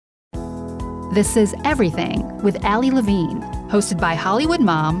This is Everything with Allie Levine, hosted by Hollywood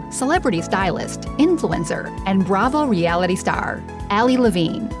mom, celebrity stylist, influencer, and Bravo reality star, Allie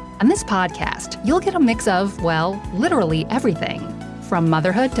Levine. On this podcast, you'll get a mix of, well, literally everything. From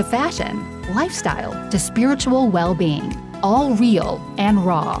motherhood to fashion, lifestyle to spiritual well-being, all real and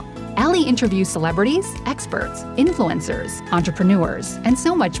raw. Allie interviews celebrities, experts, influencers, entrepreneurs, and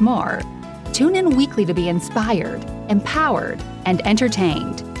so much more. Tune in weekly to be inspired, empowered, and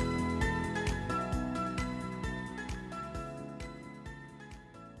entertained.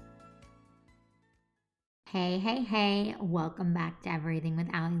 Hey, welcome back to Everything with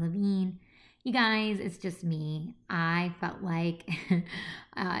Allie Levine. You guys, it's just me. I felt like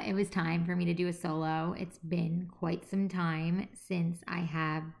it was time for me to do a solo. It's been quite some time since I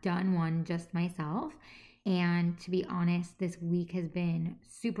have done one just myself. And to be honest, this week has been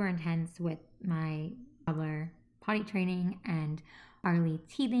super intense with my toddler potty training and Arlie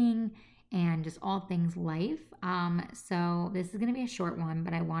teething and just all things life. So this is going to be a short one,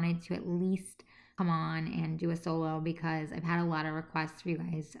 but I wanted to at least come on and do a solo because I've had a lot of requests for you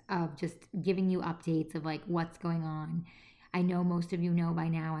guys of just giving you updates of like what's going on. I know most of you know by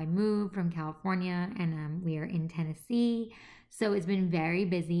now I moved from California and we are in Tennessee. So it's been very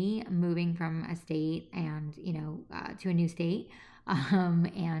busy moving from a state and, to a new state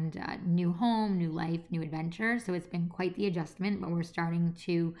and new home, new life, new adventure. So it's been quite the adjustment, but we're starting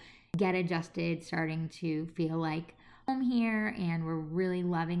to get adjusted, starting to feel like home here, and we're really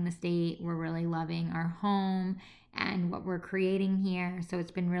loving the state. We're really loving our home and what we're creating here. So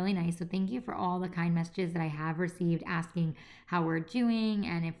it's been really nice. So thank you for all the kind messages that I have received asking how we're doing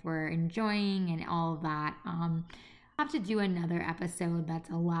and if we're enjoying and all of that. I'll have to do another episode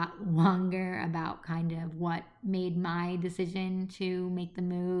that's a lot longer about kind of what made my decision to make the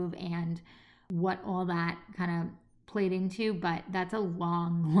move and what all that kind of played into, but that's a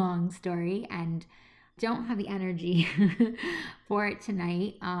long story and don't have the energy for it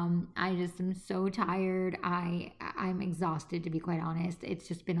tonight. I just am so tired. I'm exhausted, to be quite honest. It's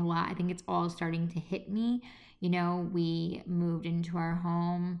just been a lot. I think it's all starting to hit me. We moved into our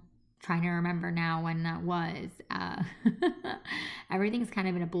home, trying to remember now when that was. Everything's kind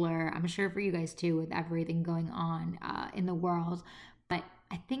of in a blur. I'm sure for you guys too, with everything going on in the world. But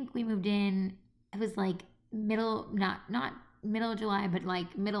I think we moved in, it was like middle of July, but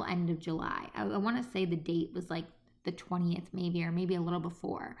like middle end of July. I want to say the date was like the 20th maybe, or maybe a little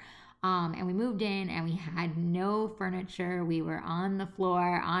before. And we moved in and we had no furniture. We were on the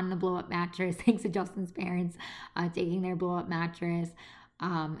floor, on the blow-up mattress, thanks to Justin's parents taking their blow-up mattress.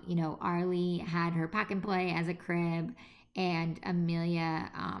 Arlie had her pack and play as a crib, and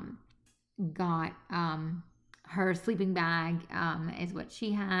Amelia got her sleeping bag is what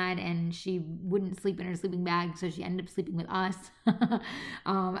she had, and she wouldn't sleep in her sleeping bag, so she ended up sleeping with us.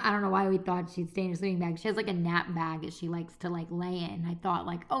 I don't know why we thought she'd stay in her sleeping bag. She has like a nap bag that she likes to like lay in. I thought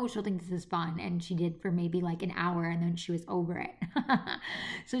like, oh, she'll think this is fun, and she did for maybe like an hour, and then she was over it.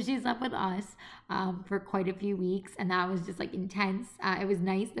 So she slept with us for quite a few weeks, and that was just like intense. It was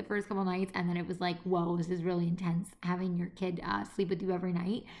nice the first couple nights, and then it was like, whoa, this is really intense having your kid sleep with you every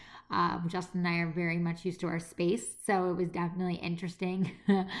night. Justin and I are very much used to our space, so it was definitely interesting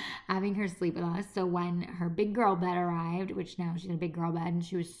having her sleep with us. So when her big girl bed arrived, which now she's in a big girl bed, and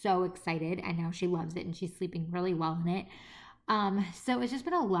she was so excited, and now she loves it, and she's sleeping really well in it. So it's just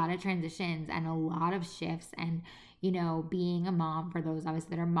been a lot of transitions and a lot of shifts, and being a mom, for those of us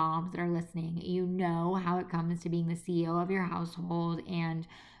that are moms that are listening, how it comes to being the CEO of your household and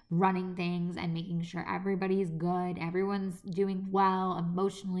running things and making sure everybody's good, everyone's doing well,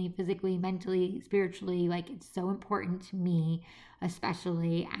 emotionally, physically, mentally, spiritually. Like, it's so important to me,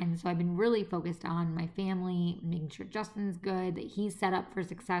 especially. And so I've been really focused on my family, making sure Justin's good, that he's set up for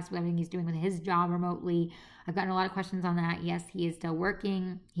success with everything he's doing with his job remotely. I've gotten a lot of questions on that. Yes, he is still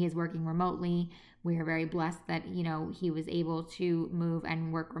working. He is working remotely. We are very blessed that, he was able to move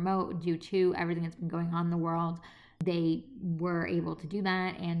and work remote due to everything that's been going on in the world. They were able to do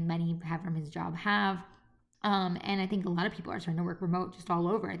that, and many have from his job have. And I think a lot of people are starting to work remote just all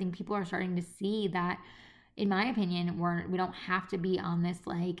over. I think people are starting to see that, in my opinion, we don't have to be on this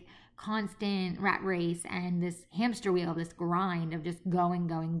like constant rat race and this hamster wheel, this grind of just going,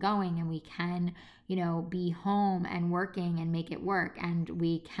 and we can, be home and working and make it work, and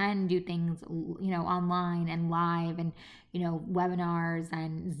we can do things, online and live and, webinars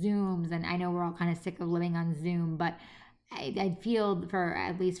and Zooms. And I know we're all kind of sick of living on Zoom, but I feel, for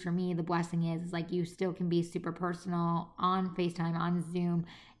at least for me, the blessing is like you still can be super personal on FaceTime, on Zoom,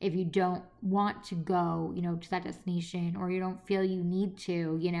 if you don't want to go, to that destination, or you don't feel you need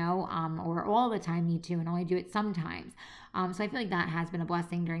to, or all the time need to, and only do it sometimes. So I feel like that has been a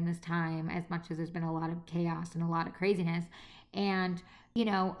blessing during this time, as much as there's been a lot of chaos and a lot of craziness. And,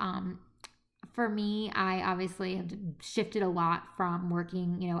 for me, I obviously have shifted a lot from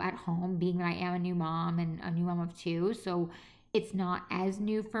working, at home, being that I am a new mom and a new mom of two. So it's not as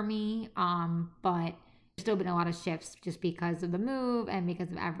new for me, but there's still been a lot of shifts just because of the move and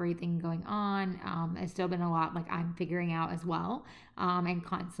because of everything going on. It's still been a lot like I'm figuring out as well, and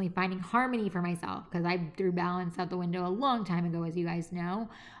constantly finding harmony for myself, because I threw balance out the window a long time ago, as you guys know.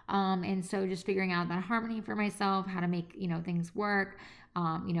 And so just figuring out that harmony for myself, how to make, things work.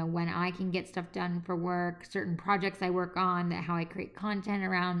 When I can get stuff done for work, certain projects I work on, how I create content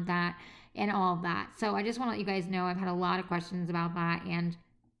around that, and all of that. So I just want to let you guys know I've had a lot of questions about that, and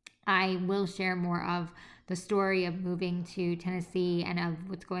I will share more of the story of moving to Tennessee and of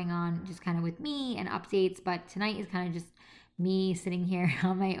what's going on just kind of with me and updates. But tonight is kind of just me sitting here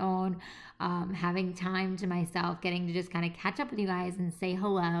on my own, having time to myself, getting to just kind of catch up with you guys and say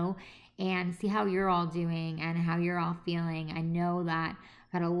hello and see how you're all doing and how you're all feeling. I know that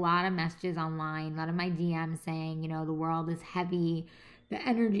I've had a lot of messages online, a lot of my DMs saying, the world is heavy, the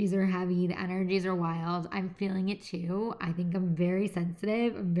energies are heavy, the energies are wild. I'm feeling it too. I think I'm very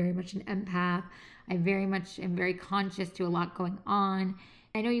sensitive. I'm very much an empath. I very much am very conscious to a lot going on.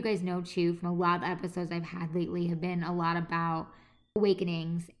 I know you guys know too, from a lot of the episodes I've had lately have been a lot about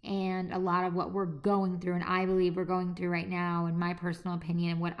awakenings and a lot of what we're going through, and I believe we're going through right now, in my personal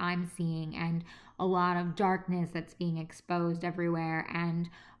opinion, and what I'm seeing, and a lot of darkness that's being exposed everywhere, and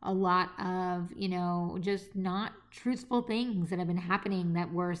a lot of, just not truthful things that have been happening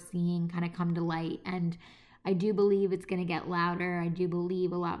that we're seeing kind of come to light. And I do believe it's going to get louder. I do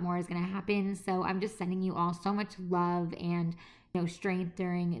believe a lot more is going to happen. So I'm just sending you all so much love and, strength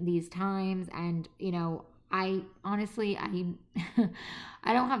during these times. And, I honestly,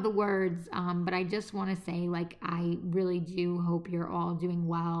 I don't have the words, but I just want to say, like, I really do hope you're all doing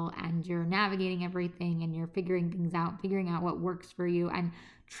well and you're navigating everything and you're figuring things out, figuring out what works for you, and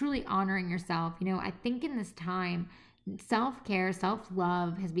truly honoring yourself. I think in this time, self-care,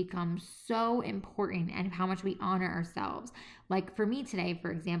 self-love has become so important, and how much we honor ourselves. Like for me today, for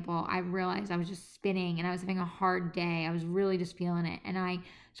example, I realized I was just spinning and I was having a hard day. I was really just feeling it, and I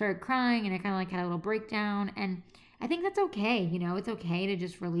started crying, and I kind of like had a little breakdown. And I think that's okay. It's okay to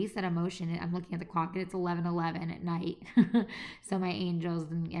just release that emotion. I'm looking at the clock and it's 11:11 at night. So my angels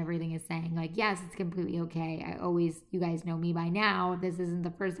and everything is saying, like, yes, it's completely okay. You guys know me by now. If this isn't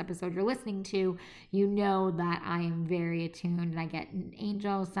the first episode you're listening to, you know that I am very attuned, and I get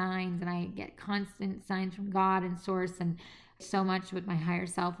angel signs, and I get constant signs from God and source, and so much with my higher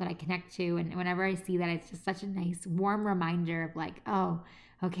self that I connect to. And whenever I see that, it's just such a nice, warm reminder of like, oh,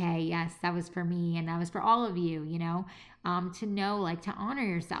 okay, yes, that was for me, and that was for all of you, to know, like, to honor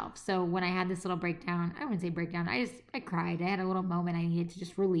yourself. So when I had this little breakdown, I wouldn't say breakdown, I cried. I had a little moment I needed to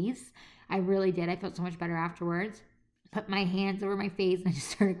just release. I really did. I felt so much better afterwards. Put my hands over my face and I just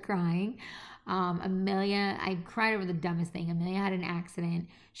started crying. Amelia, I cried over the dumbest thing. Amelia had an accident.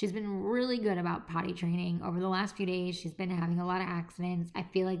 She's been really good about potty training over the last few days. She's been having a lot of accidents. I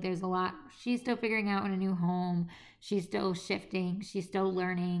feel like there's a lot she's still figuring out in a new home. She's still shifting. She's still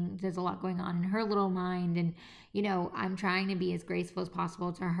learning. There's a lot going on in her little mind. And, I'm trying to be as graceful as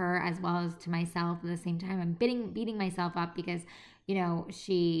possible to her as well as to myself at the same time. I'm beating myself up because,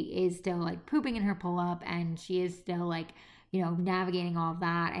 she is still like pooping in her pull-up, and she is still like, navigating all of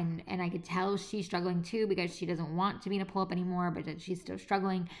that. And I could tell she's struggling too, because she doesn't want to be in a pull-up anymore, but she's still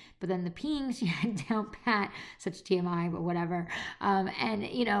struggling. But then the peeing, she had down pat, such TMI, but whatever.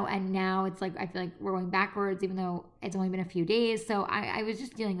 And now it's like, I feel like we're going backwards, even though it's only been a few days. So I was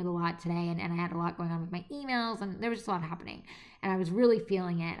just dealing with a lot today, and I had a lot going on with my emails, and there was just a lot happening, and I was really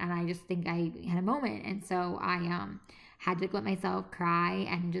feeling it. And I just think I had a moment. And so I, had to let myself cry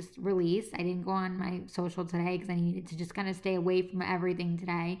and just release. I didn't go on my social today because I needed to just kind of stay away from everything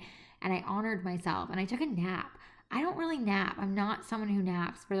today. And I honored myself, and I took a nap. I don't really nap. I'm not someone who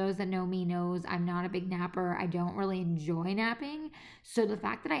naps. For those that know me knows I'm not a big napper. I don't really enjoy napping. So the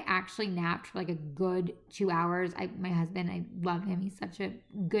fact that I actually napped for like a good 2 hours, my husband, I love him. He's such a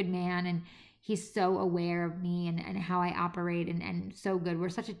good man, and he's so aware of me and how I operate, and so good. We're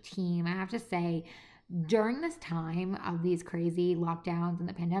such a team. I have to say, during this time of these crazy lockdowns and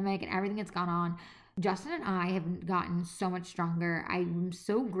the pandemic and everything that's gone on, Justin and I have gotten so much stronger. I'm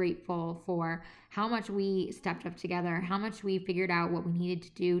so grateful for how much we stepped up together, how much we figured out what we needed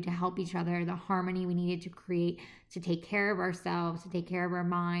to do to help each other, the harmony we needed to create to take care of ourselves, to take care of our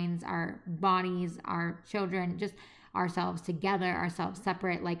minds, our bodies, our children, just ourselves together, ourselves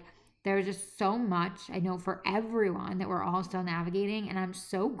separate. Like, there's just so much, I know, for everyone that we're all still navigating. And I'm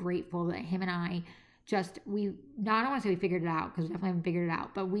so grateful that him and I we not, I don't want to say we figured it out, because we definitely haven't figured it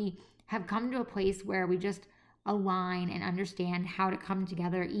out, but we have come to a place where we just align and understand how to come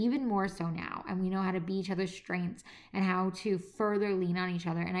together even more so now. And we know how to be each other's strengths and how to further lean on each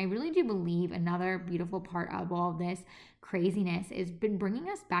other. And I really do believe another beautiful part of all of this craziness has been bringing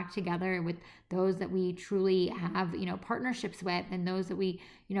us back together with those that we truly have, partnerships with, and those that we,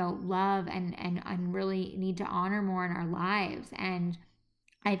 love and really need to honor more in our lives. And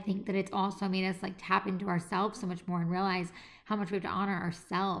I think that it's also made us like tap into ourselves so much more and realize how much we have to honor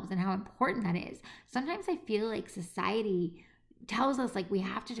ourselves and how important that is. Sometimes I feel like society tells us like we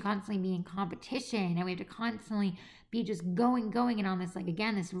have to constantly be in competition and we have to constantly be just going and on this, like,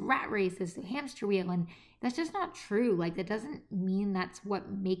 again, this rat race, this hamster wheel. And that's just not true. Like, that doesn't mean that's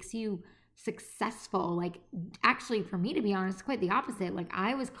what makes you successful. Like, actually, for me, to be honest, quite the opposite. Like,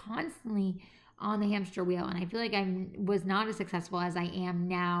 I was constantly on the hamster wheel, and I feel like I was not as successful as I am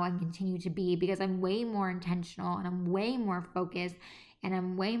now and continue to be, because I'm way more intentional and I'm way more focused and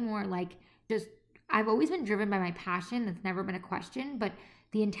I'm way more like, just, I've always been driven by my passion. That's never been a question, but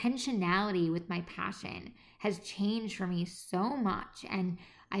the intentionality with my passion has changed for me so much. And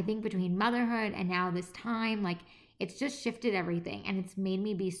I think between motherhood and now this time, like, it's just shifted everything, and it's made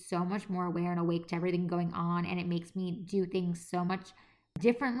me be so much more aware and awake to everything going on, and it makes me do things so much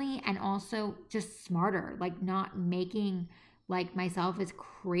differently and also just smarter, like not making like myself as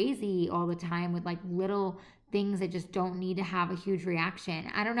crazy all the time with like little things that just don't need to have a huge reaction.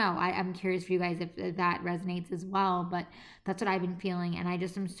 I don't know. I'm curious for you guys if that resonates as well, but that's what I've been feeling. And I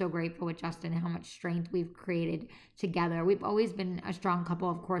just am so grateful with Justin and how much strength we've created together. We've always been a strong couple.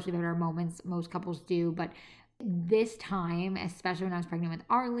 Of course, we've had our moments. Most couples do. But this time, especially when I was pregnant with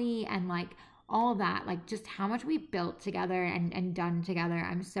Arlie and like all that, like just how much we built together and done together.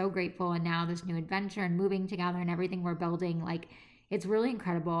 I'm so grateful. And now this new adventure and moving together and everything we're building, like it's really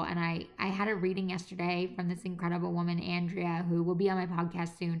incredible. And I had a reading yesterday from this incredible woman, Andrea, who will be on my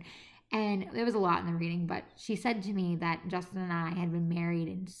podcast soon. And there was a lot in the reading, but she said to me that Justin and I had been married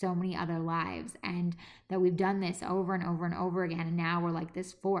in so many other lives and that we've done this over and over and over again. And now we're like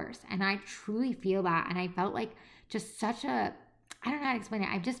this force. And I truly feel that. And I felt like just such a, I don't know how to explain it.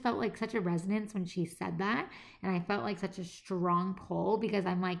 I just felt like such a resonance when she said that. And I felt like such a strong pull, because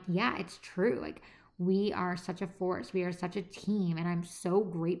I'm like, yeah, it's true. Like, we are such a force. We are such a team. And I'm so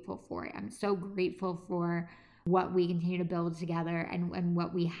grateful for it. I'm so grateful for what we continue to build together and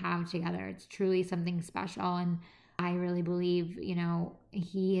what we have together. It's truly something special. And I really believe,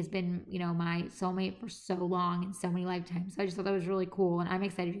 he has been, my soulmate for so long and so many lifetimes. So I just thought that was really cool. And I'm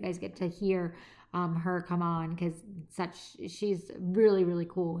excited you guys get to hear her come on, because she's really, really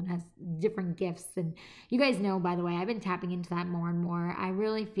cool and has different gifts. And you guys know, by the way, I've been tapping into that more and more. I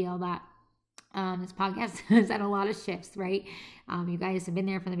really feel that this podcast has had a lot of shifts, right? You guys have been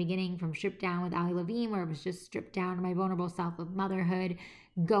there from the beginning, from Stripped Down with Ali Levine, where it was just stripped down to my vulnerable self of motherhood,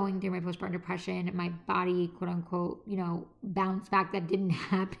 going through my postpartum depression, my body, quote unquote, bounce back. That didn't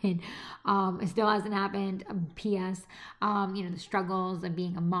happen. It still hasn't happened. P.S. The struggles of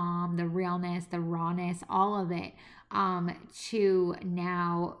being a mom, the realness, the rawness, all of it. To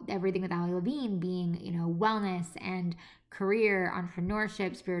now everything with Ali Levine being, wellness and career,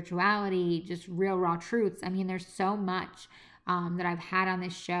 entrepreneurship, spirituality, just real raw truths. I mean, there's so much that I've had on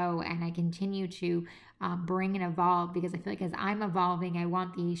this show, and I continue to bring and evolve, because I feel like as I'm evolving, I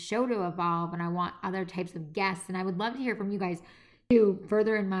want the show to evolve, and I want other types of guests. And I would love to hear from you guys too,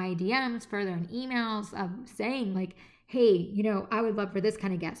 further in my DMs, further in emails, saying like, hey, I would love for this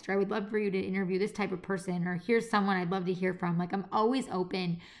kind of guest, or I would love for you to interview this type of person, or here's someone I'd love to hear from. Like, I'm always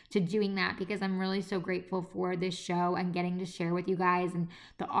open to doing that, because I'm really so grateful for this show and getting to share with you guys and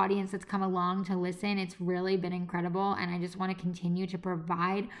the audience that's come along to listen. It's really been incredible. And I just want to continue to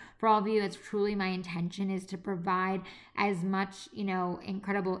provide for all of you. That's truly my intention, is to provide as much,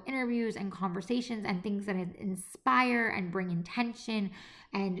 incredible interviews and conversations and things that inspire and bring intention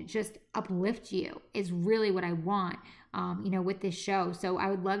and just uplift you, is really what I want, with this show. So I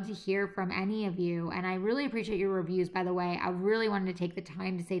would love to hear from any of you. And I really appreciate your reviews, by the way. I really wanted to take the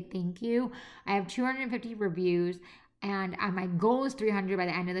time to say thank you. I have 250 reviews, and my goal is 300 by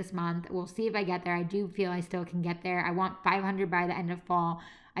the end of this month. We'll see if I get there. I do feel I still can get there. I want 500 by the end of fall.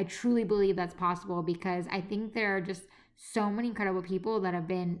 I truly believe that's possible, because I think there are just so many incredible people that have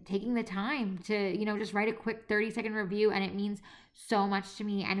been taking the time to, just write a quick 30-second review, and it means so much to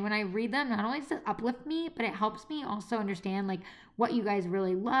me. And when I read them, not only does it uplift me, but it helps me also understand like what you guys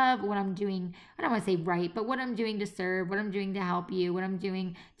really love, what I'm doing, I don't want to say right, but what I'm doing to serve, what I'm doing to help you, what I'm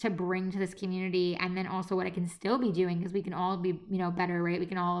doing to bring to this community, and then also what I can still be doing, because we can all be, better, right? We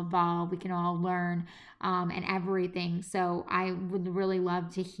can all evolve, we can all learn, and everything. So I would really love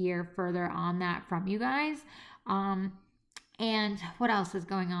to hear further on that from you guys. And what else is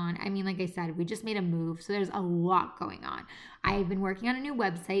going on? I mean, like I said, we just made a move, so there's a lot going on. I've been working on a new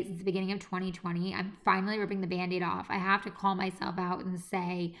website since the beginning of 2020. I'm finally ripping the Band-Aid off. I have to call myself out and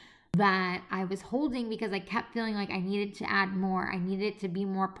say that I was holding because I kept feeling like I needed to add more. I needed it to be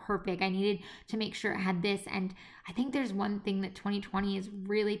more perfect. I needed to make sure it had this. And I think there's one thing that 2020 has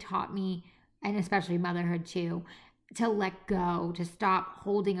really taught me, and especially motherhood too, to let go, to stop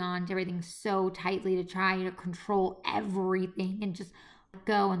holding on to everything so tightly, to try to control everything and just let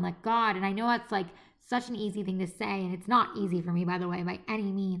go and let God. And I know it's like such an easy thing to say, and it's not easy for me, by the way, by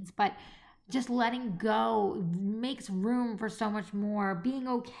any means, but just letting go makes room for so much more. Being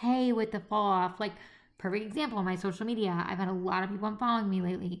okay with the fall off. Like, perfect example on my social media. I've had a lot of people unfollowing me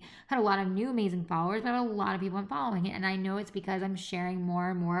lately. I've had a lot of new amazing followers, but I've had a lot of people unfollowing it. And I know it's because I'm sharing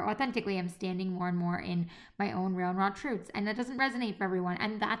more and more authentically. I'm standing more and more in my own real and raw truths. And that doesn't resonate for everyone.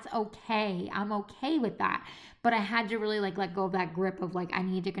 And that's okay. I'm okay with that. But I had to really like let go of that grip of like, I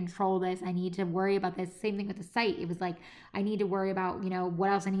need to control this. I need to worry about this. Same thing with the site. It was like, I need to worry about, what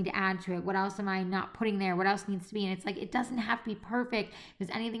else I need to add to it. What else am I not putting there? What else needs to be? And it's like, it doesn't have to be perfect. If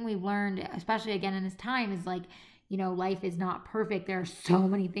there's anything we've learned, especially again in this time, is like, life is not perfect. There are so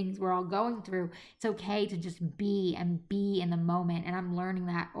many things we're all going through. It's okay to just be and be in the moment. And I'm learning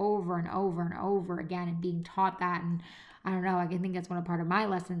that over and over and over again and being taught that. And I don't know, I can think that's one of part of my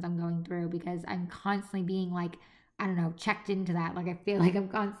lessons I'm going through, because I'm constantly being like, I don't know, checked into that. Like, I feel like I'm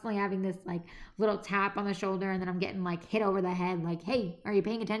constantly having this like little tap on the shoulder, and then I'm getting like hit over the head. Like, hey, are you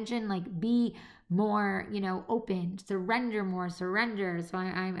paying attention? Like, be more, open, surrender more, surrender. So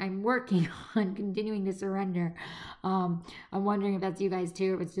I'm working on continuing to surrender. I'm wondering if that's you guys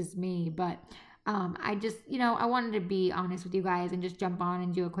too, or if it's just me, but I just, I wanted to be honest with you guys and just jump on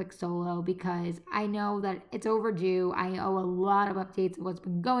and do a quick solo, because I know that it's overdue. I owe a lot of updates of what's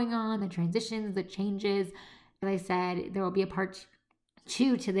been going on, the transitions, the changes. As I said, there will be a part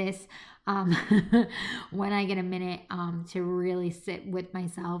 2 to this when I get a minute to really sit with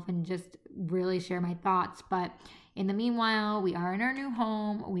myself and just really share my thoughts. But in the meanwhile, we are in our new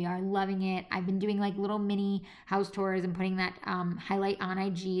home. We are loving it. I've been doing like little mini house tours and putting that highlight on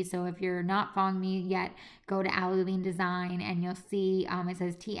IG. So if you're not following me yet, go to Allie Levine Design and you'll see it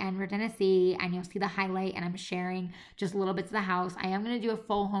says TN for Tennessee, and you'll see the highlight, and I'm sharing just little bits of the house. I am going to do a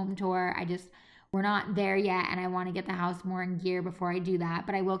full home tour. We're not there yet, and I want to get the house more in gear before I do that.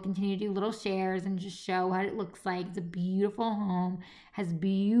 But I will continue to do little shares and just show what it looks like. It's a beautiful home, has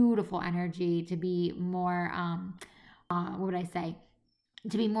beautiful energy to be more, what would I say?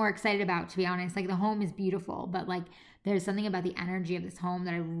 To be more excited about, to be honest. Like, the home is beautiful, but like there's something about the energy of this home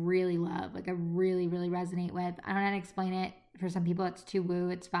that I really love. Like, I really, really resonate with. I don't know how to explain it. For some people, it's too woo.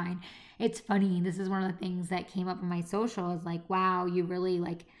 It's fine. It's funny. This is one of the things that came up on my social is like, wow, you really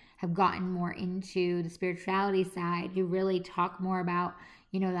like have gotten more into the spirituality side. You really talk more about,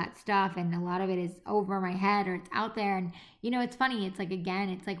 that stuff. And a lot of it is over my head or it's out there. And, it's funny. It's like, again,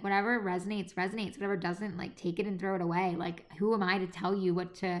 it's like whatever resonates. Whatever doesn't, like, take it and throw it away. Like, who am I to tell you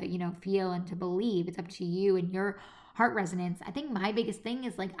what to, feel and to believe? It's up to you and your heart resonance. I think my biggest thing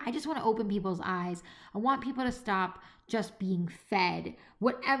is like, I just want to open people's eyes. I want people to stop just being fed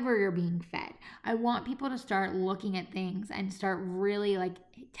whatever you're being fed. I want people to start looking at things and start really like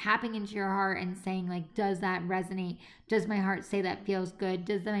tapping into your heart and saying like, does that resonate? Does my heart say that feels good?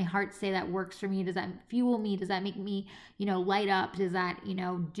 Does my heart say that works for me? Does that fuel me? Does that make me, light up? Does that,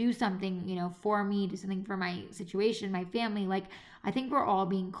 do something, for me, do something for my situation, my family? Like, I think we're all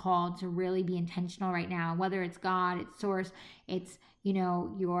being called to really be intentional right now, whether it's God, it's source, it's,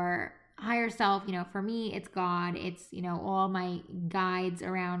 your higher self. For me, it's God, it's, all my guides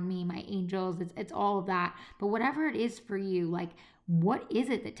around me, my angels, it's all of that. But whatever it is for you, like, what is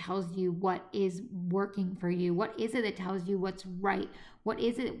it that tells you what is working for you? What is it that tells you what's right? What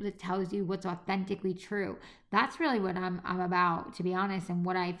is it that tells you what's authentically true? That's really what I'm about, to be honest, and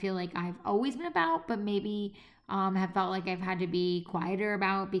what I feel like I've always been about, but maybe have felt like I've had to be quieter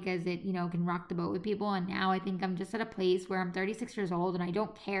about because it, can rock the boat with people. And now I think I'm just at a place where I'm 36 years old and I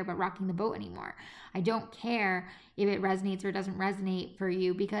don't care about rocking the boat anymore. I don't care if it resonates or doesn't resonate for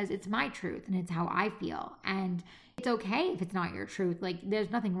you, because it's my truth and it's how I feel. And it's okay if it's not your truth. Like,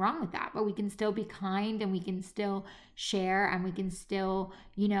 there's nothing wrong with that, but we can still be kind and we can still share and we can still,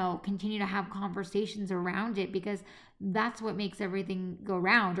 continue to have conversations around it, because that's what makes everything go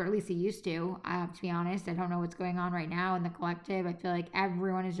round, or at least it used to be honest. I don't know what's going on right now in the collective. I feel like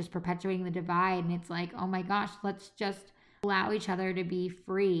everyone is just perpetuating the divide, and it's like, oh my gosh, let's just allow each other to be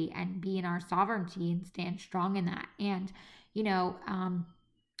free and be in our sovereignty and stand strong in that. And,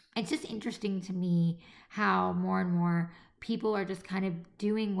 it's just interesting to me how more and more people are just kind of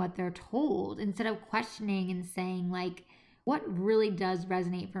doing what they're told instead of questioning and saying, like, what really does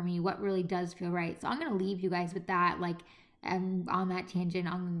resonate for me? What really does feel right? So I'm going to leave you guys with that. Like, on that tangent,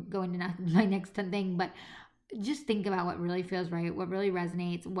 I'm going to my next thing, but just think about what really feels right, what really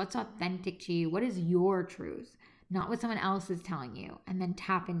resonates, what's authentic to you, what is your truth, not what someone else is telling you, and then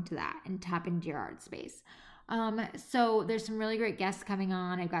tap into that and tap into your art space. So there's some really great guests coming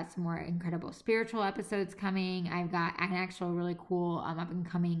on. I've got some more incredible spiritual episodes coming. I've got an actual really cool up and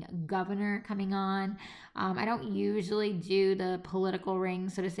coming governor coming on. I don't usually do the political ring,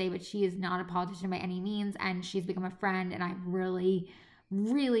 so to say, but she is not a politician by any means, and she's become a friend, and I really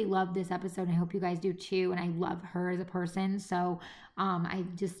love this episode. I hope you guys do too, and I love her as a person. So I'm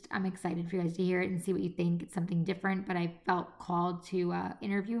excited for you guys to hear it and see what you think. It's something different, but I felt called to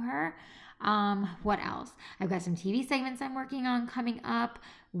interview her. What else? I've got some TV segments I'm working on coming up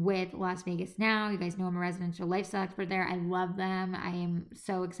with Las Vegas Now. You guys know I'm a residential lifestyle expert there. I love them. I am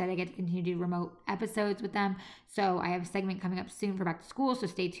so excited I get to continue to do remote episodes with them. So I have a segment coming up soon for back to school, so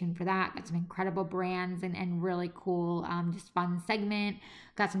stay tuned for that. Got some incredible brands and really cool, just fun segment.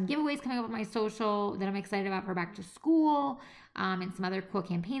 Got some giveaways coming up with my social that I'm excited about for back to school, and some other cool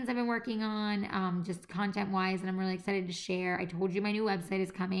campaigns I've been working on, just content-wise, and I'm really excited to share. I told you my new website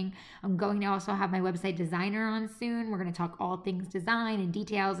is coming. I'm going to also have my website designer on soon. We're going to talk all things design and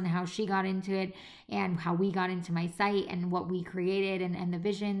details and how she got into it and how we got into my site and what we created and the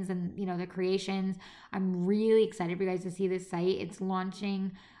visions and, the creations. I'm really excited for you guys to see this site. It's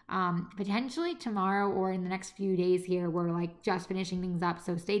launching potentially tomorrow or in the next few days here. We're like just finishing things up,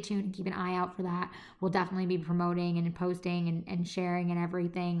 so stay tuned and keep an eye out for that. We'll definitely be promoting and posting and sharing and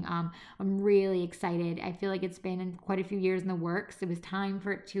everything. I'm really excited. I feel like it's been quite a few years in the works. It was time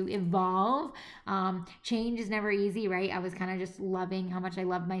for it to evolve. Change is never easy, right? I was kind of just loving how much I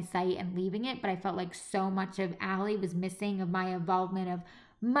loved my site and leaving it, but I felt like so much of Allie was missing of my involvement of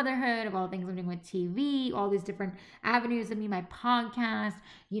motherhood, of all the things I'm doing with TV, all these different avenues of me, my podcast,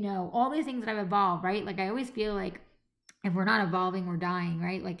 all these things that I've evolved, right? Like, I always feel like if we're not evolving, we're dying,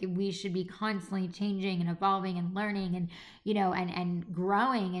 right? Like, we should be constantly changing and evolving and learning and, and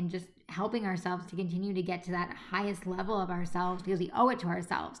growing and just helping ourselves to continue to get to that highest level of ourselves, because we owe it to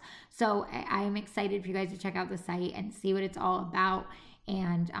ourselves. So I am excited for you guys to check out the site and see what it's all about.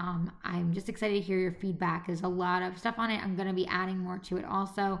 And I'm just excited to hear your feedback. There's a lot of stuff on it. I'm going to be adding more to it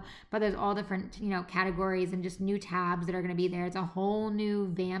also, but there's all different, categories and just new tabs that are going to be there. It's a whole new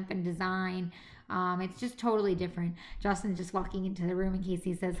vamp and design. It's just totally different. Justin's just walking into the room in case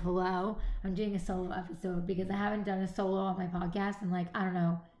he says hello. I'm doing a solo episode because I haven't done a solo on my podcast in I don't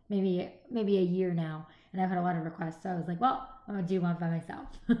know, maybe a year now. And I've had a lot of requests. So I was like, well, I'm going to do one by myself.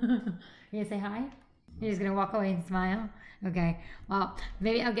 You going to say hi? You're just going to walk away and smile? Okay. Well,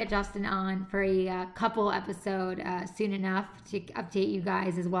 maybe I'll get Justin on for a couple episode soon enough to update you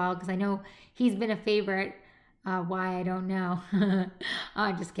guys as well, because I know he's been a favorite. Why, I don't know.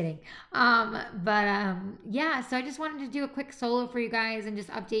 I'm just kidding. Yeah, so I just wanted to do a quick solo for you guys and just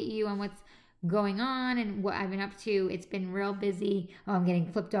update you on what's going on and what I've been up to. It's been real busy. Oh, I'm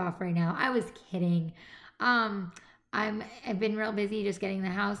getting flipped off right now. I was kidding. I've been real busy just getting the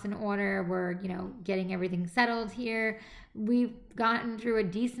house in order. We're, getting everything settled here. We've gotten through a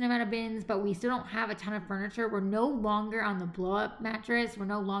decent amount of bins, but we still don't have a ton of furniture. We're no longer on the blow-up mattress. We're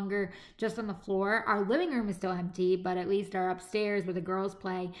no longer just on the floor. Our living room is still empty, but at least our upstairs where the girls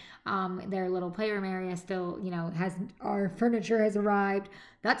play, their little playroom area still, our furniture has arrived.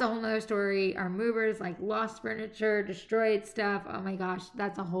 That's a whole nother story. Our movers lost furniture, destroyed stuff. Oh my gosh,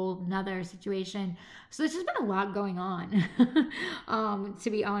 that's a whole nother situation. So there's just been a lot going on, to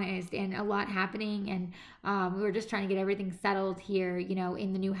be honest, and a lot happening. And we were just trying to get everything settled here,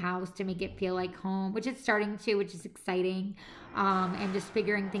 in the new house to make it feel like home, which it's starting to, which is exciting, and just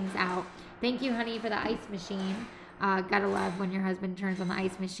figuring things out. Thank you, honey, for the ice machine. Gotta love when your husband turns on the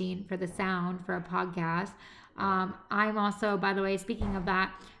ice machine for the sound for a podcast. I'm also, by the way, speaking of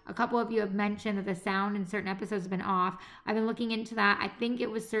that, a couple of you have mentioned that the sound in certain episodes has been off. I've been looking into that. I think it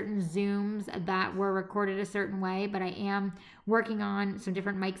was certain Zooms that were recorded a certain way, but I am working on some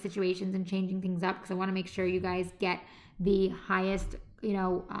different mic situations and changing things up because I want to make sure you guys get the highest,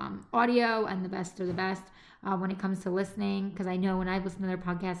 audio and the best of the best. when it comes to listening, because I know when I listen to their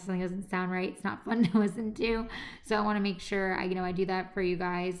podcast, something doesn't sound right. It's not fun to listen to. So I want to make sure I do that for you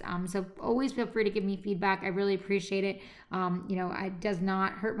guys. So always feel free to give me feedback. I really appreciate it. It does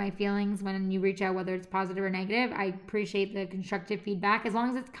not hurt my feelings when you reach out, whether it's positive or negative. I appreciate the constructive feedback as long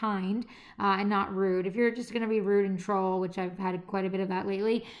as it's kind and not rude. If you're just going to be rude and troll, which I've had quite a bit of that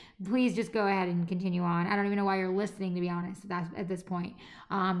lately, please just go ahead and continue on. I don't even know why you're listening, to be honest, at this point.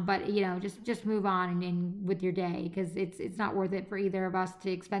 But just move on and with your day, because it's not worth it for either of us to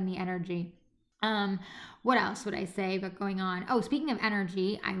expend the energy. What else would I say about going on? Oh, speaking of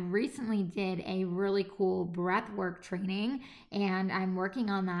energy, I recently did a really cool breath work training, and I'm working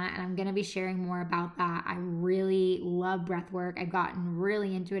on that, and I'm going to be sharing more about that. I really love breath work. I've gotten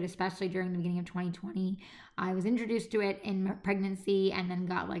really into it, especially during the beginning of 2020. I was introduced to it in pregnancy and then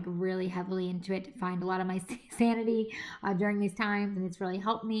got really heavily into it to find a lot of my sanity during these times, and it's really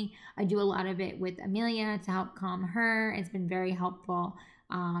helped me. I do a lot of it with Amelia to help calm her. It's been very helpful.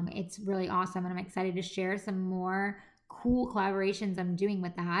 It's really awesome, and I'm excited to share some more cool collaborations I'm doing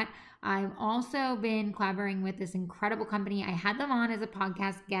with that. I've also been collaborating with this incredible company. I had them on as a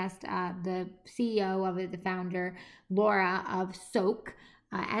podcast guest, the CEO of it, the founder, Laura of Soak,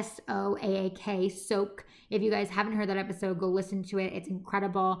 Soaak, Soak. If you guys haven't heard that episode, go listen to it. It's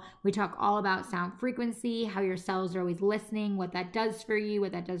incredible. We talk all about sound frequency, how your cells are always listening, what that does for you,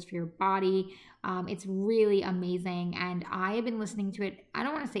 what that does for your body. It's really amazing. And I have been listening to it, I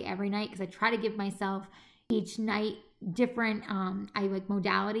don't want to say every night, because I try to give myself each night different I like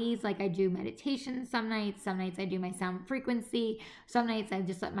modalities. Like I do meditation some nights I do my sound frequency, some nights I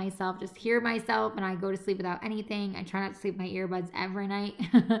just let myself just hear myself and I go to sleep without anything. I try not to sleep with my earbuds every night.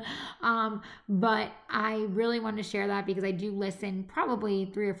 But I really want to share that because I do listen probably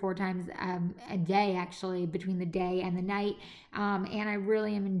 3 or 4 times a day, actually, between the day and the night. And I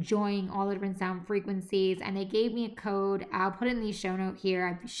really am enjoying all the different sound frequencies. And they gave me a code. I'll put it in the show note here.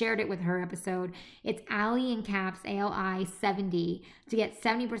 I've shared it with her episode. It's Ali in caps, ALI 70, to get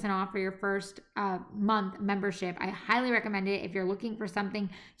 70% off for your first month membership. I highly recommend it if you're looking for something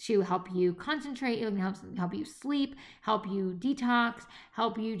to help you concentrate, help you sleep, help you detox,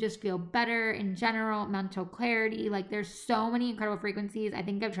 help you just feel better in general, mental clarity. Like there's so many incredible frequencies. I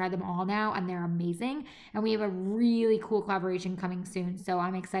think I've tried them all now and they're amazing. And we have a really cool collaboration coming soon. So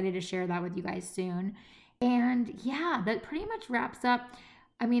I'm excited to share that with you guys soon. And yeah, that pretty much wraps up.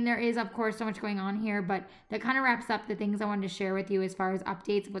 I mean, there is, of course, so much going on here, but that kind of wraps up the things I wanted to share with you as far as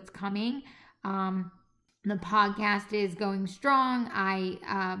updates of what's coming. The podcast is going strong.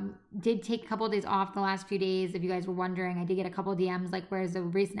 I did take a couple of days off the last few days. If you guys were wondering, I did get a couple of DMs like, where's the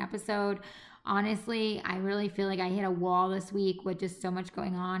recent episode? Honestly, I really feel like I hit a wall this week with just so much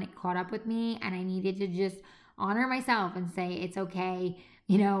going on. It caught up with me and I needed to just honor myself and say, it's okay.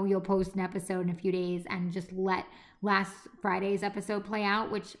 You know, you'll post an episode in a few days and just let last Friday's episode play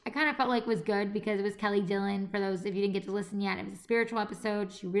out, which I kind of felt like was good because it was Kelly Dillon. For those if you didn't get to listen yet, it was a spiritual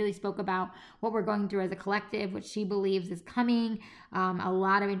episode. She really spoke about what we're going through as a collective, what she believes is coming. A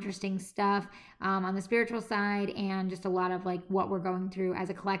lot of interesting stuff on the spiritual side, and just a lot of like what we're going through as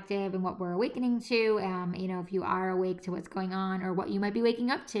a collective and what we're awakening to. You know, if you are awake to what's going on or what you might be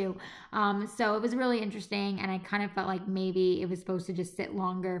waking up to. So it was really interesting, and I kind of felt like maybe it was supposed to just sit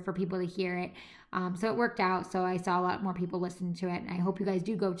longer for people to hear it. So it worked out. So I saw a lot more people listen to it, and I hope you guys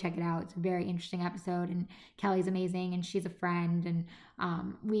do go check it out. It's a very interesting episode, and Kelly's amazing, and she's a friend, and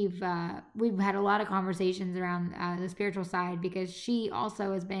we've had a lot of conversations around the spiritual side because she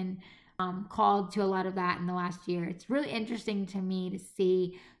also has been called to a lot of that in the last year. It's really interesting to me to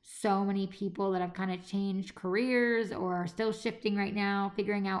see so many people that have kind of changed careers or are still shifting right now,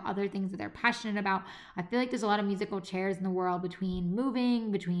 figuring out other things that they're passionate about. I feel like there's a lot of musical chairs in the world between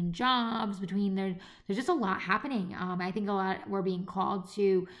moving, between jobs, there's just a lot happening. I think a lot we're being called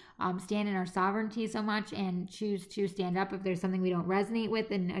to stand in our sovereignty so much and choose to stand up if there's something we don't resonate with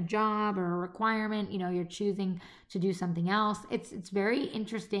in a job or a requirement. You know, you're choosing to do something else. It's very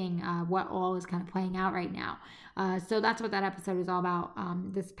interesting what all is kind of playing out right now. So that's what that episode is all about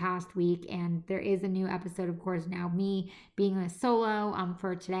this past week. And there is a new episode, of course, now me being a solo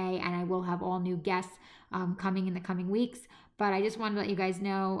for today. And I will have all new guests coming in the coming weeks. But I just wanted to let you guys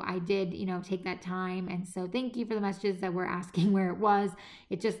know I did, take that time. And so thank you for the messages that were asking where it was.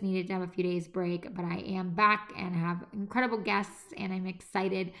 It just needed to have a few days break. But I am back and have incredible guests. And I'm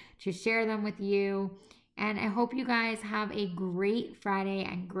excited to share them with you. And I hope you guys have a great Friday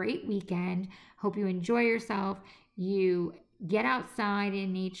and great weekend. Hope you enjoy yourself. You get outside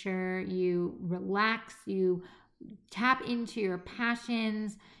in nature. You relax. You tap into your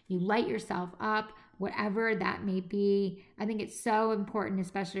passions. You light yourself up. whatever that may be. I think it's so important,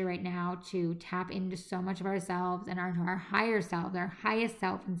 especially right now, to tap into so much of ourselves and our higher self, our highest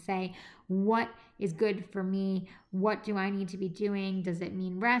self, and say, what is good for me? What do I need to be doing? Does it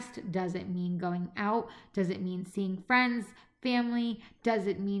mean rest? Does it mean going out? Does it mean seeing friends, family? Does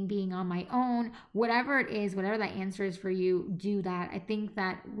it mean being on my own? Whatever it is, whatever that answer is for you, do that. I think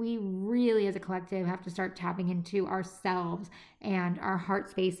that we really as a collective have to start tapping into ourselves and our heart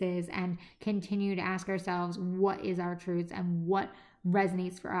spaces and continue to ask ourselves, what is our truths and what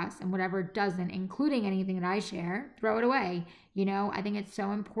resonates for us, and whatever doesn't, including anything that I share, throw it away. I think it's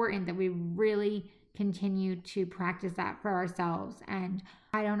so important that we really continue to practice that for ourselves. And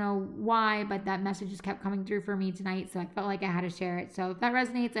I don't know why, but that message just kept coming through for me tonight, so I felt like I had to share it. So if that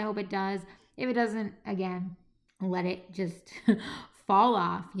resonates, I hope it does. If it doesn't, again, let it just fall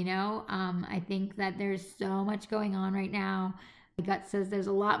off. I think that there's so much going on right now. My gut says there's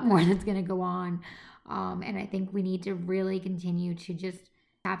a lot more that's going to go on. And I think we need to really continue to just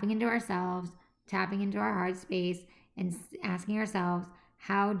tapping into ourselves, tapping into our heart space, and asking ourselves,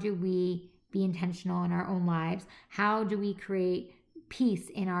 how do we be intentional in our own lives? How do we create peace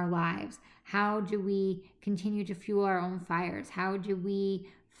in our lives? How do we continue to fuel our own fires? How do we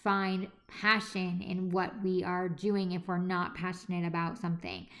find passion in what we are doing if we're not passionate about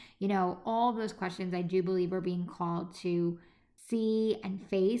something? All those questions I do believe we're being called to see and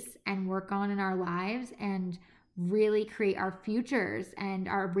face and work on in our lives, and really create our futures and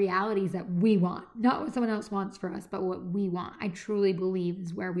our realities that we want, not what someone else wants for us, but what we want. I truly believe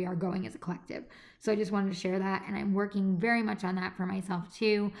is where we are going as a collective. So I just wanted to share that, and I'm working very much on that for myself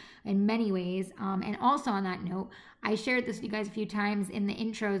too, in many ways. And also on that note, I shared this with you guys a few times in the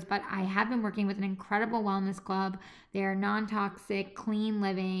intros, but I have been working with an incredible wellness club. They're non-toxic, clean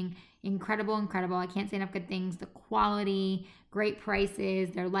living, incredible. I can't say enough good things. The quality, great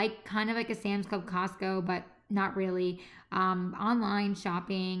prices. They're kind of like a Sam's Club, Costco, but not really. Online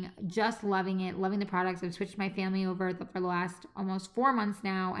shopping, just loving it, loving the products. I've switched my family over for the last almost 4 months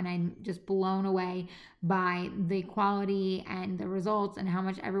now, and I'm just blown away by the quality and the results and how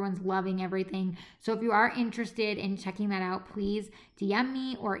much everyone's loving everything. So if you are interested in checking that out, please DM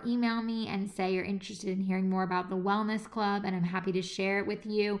me or email me and say you're interested in hearing more about the Wellness Club, and I'm happy to share it with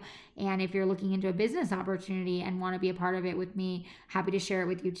you. And if you're looking into a business opportunity and want to be a part of it with me, happy to share it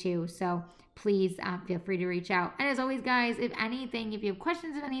with you too. So please feel free to reach out. And as always, guys, if you have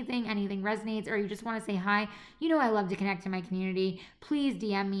questions of anything resonates, or you just want to say hi, I love to connect to my community, please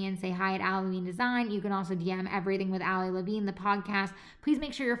DM me and say hi at Ali Levine Design. You can also DM Everything with Ali Levine, the podcast. Please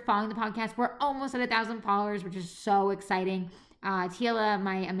make sure you're following the podcast. We're almost at 1,000 followers, which is so exciting. Tila,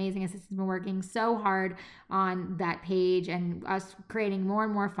 my amazing assistant, has been working so hard on that page and us creating more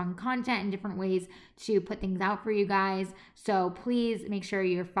and more fun content and different ways to put things out for you guys. So please make sure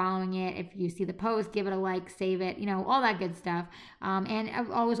you're following it. If you see the post, give it a like, save it, all that good stuff. And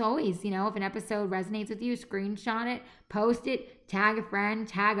always, if an episode resonates with you, screenshot it, post it, tag a friend,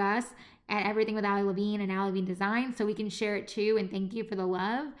 tag us at Everything with Ali Levine and Ali Levine Design, so we can share it too. And thank you for the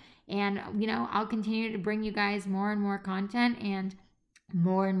love. And, I'll continue to bring you guys more and more content and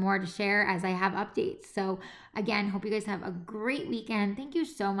more to share as I have updates. So again, hope you guys have a great weekend. Thank you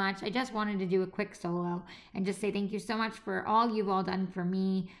so much. I just wanted to do a quick solo and just say thank you so much for all you've all done for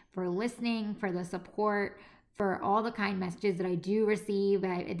me, for listening, for the support, for all the kind messages that I do receive.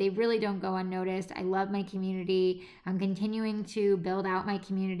 They really don't go unnoticed. I love my community. I'm continuing to build out my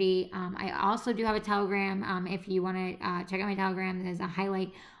community. I also do have a Telegram. If you want to check out my Telegram, there's a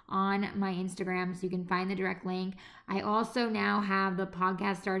highlight on my Instagram, so you can find the direct link. I also now have the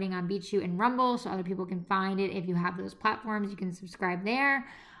podcast starting on BitChute and Rumble, so other people can find it. If you have those platforms, you can subscribe there.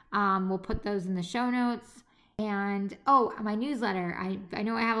 We'll put those in the show notes. And my newsletter. I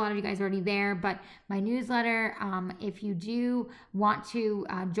know I have a lot of you guys already there, but my newsletter, if you do want to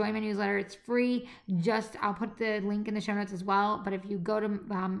join my newsletter, it's free. I'll put the link in the show notes as well. But if you go to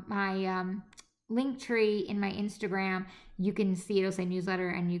my link tree in my Instagram, you can see it'll say newsletter,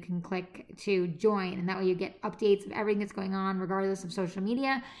 and you can click to join, and that way you get updates of everything that's going on regardless of social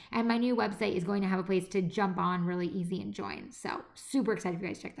media. And my new website is going to have a place to jump on really easy and join. So super excited for you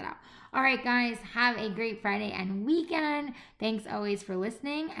guys to check that out. All right, guys, have a great Friday and weekend. Thanks always for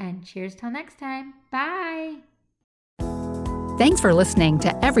listening, and cheers till next time. Bye. Thanks for listening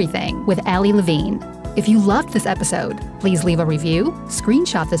to Everything with Ali Levine. If you loved this episode, please leave a review,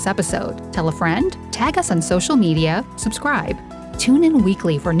 screenshot this episode, tell a friend, tag us on social media, subscribe. Tune in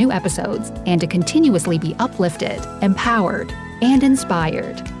weekly for new episodes and to continuously be uplifted, empowered, and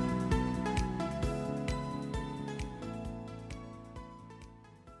inspired.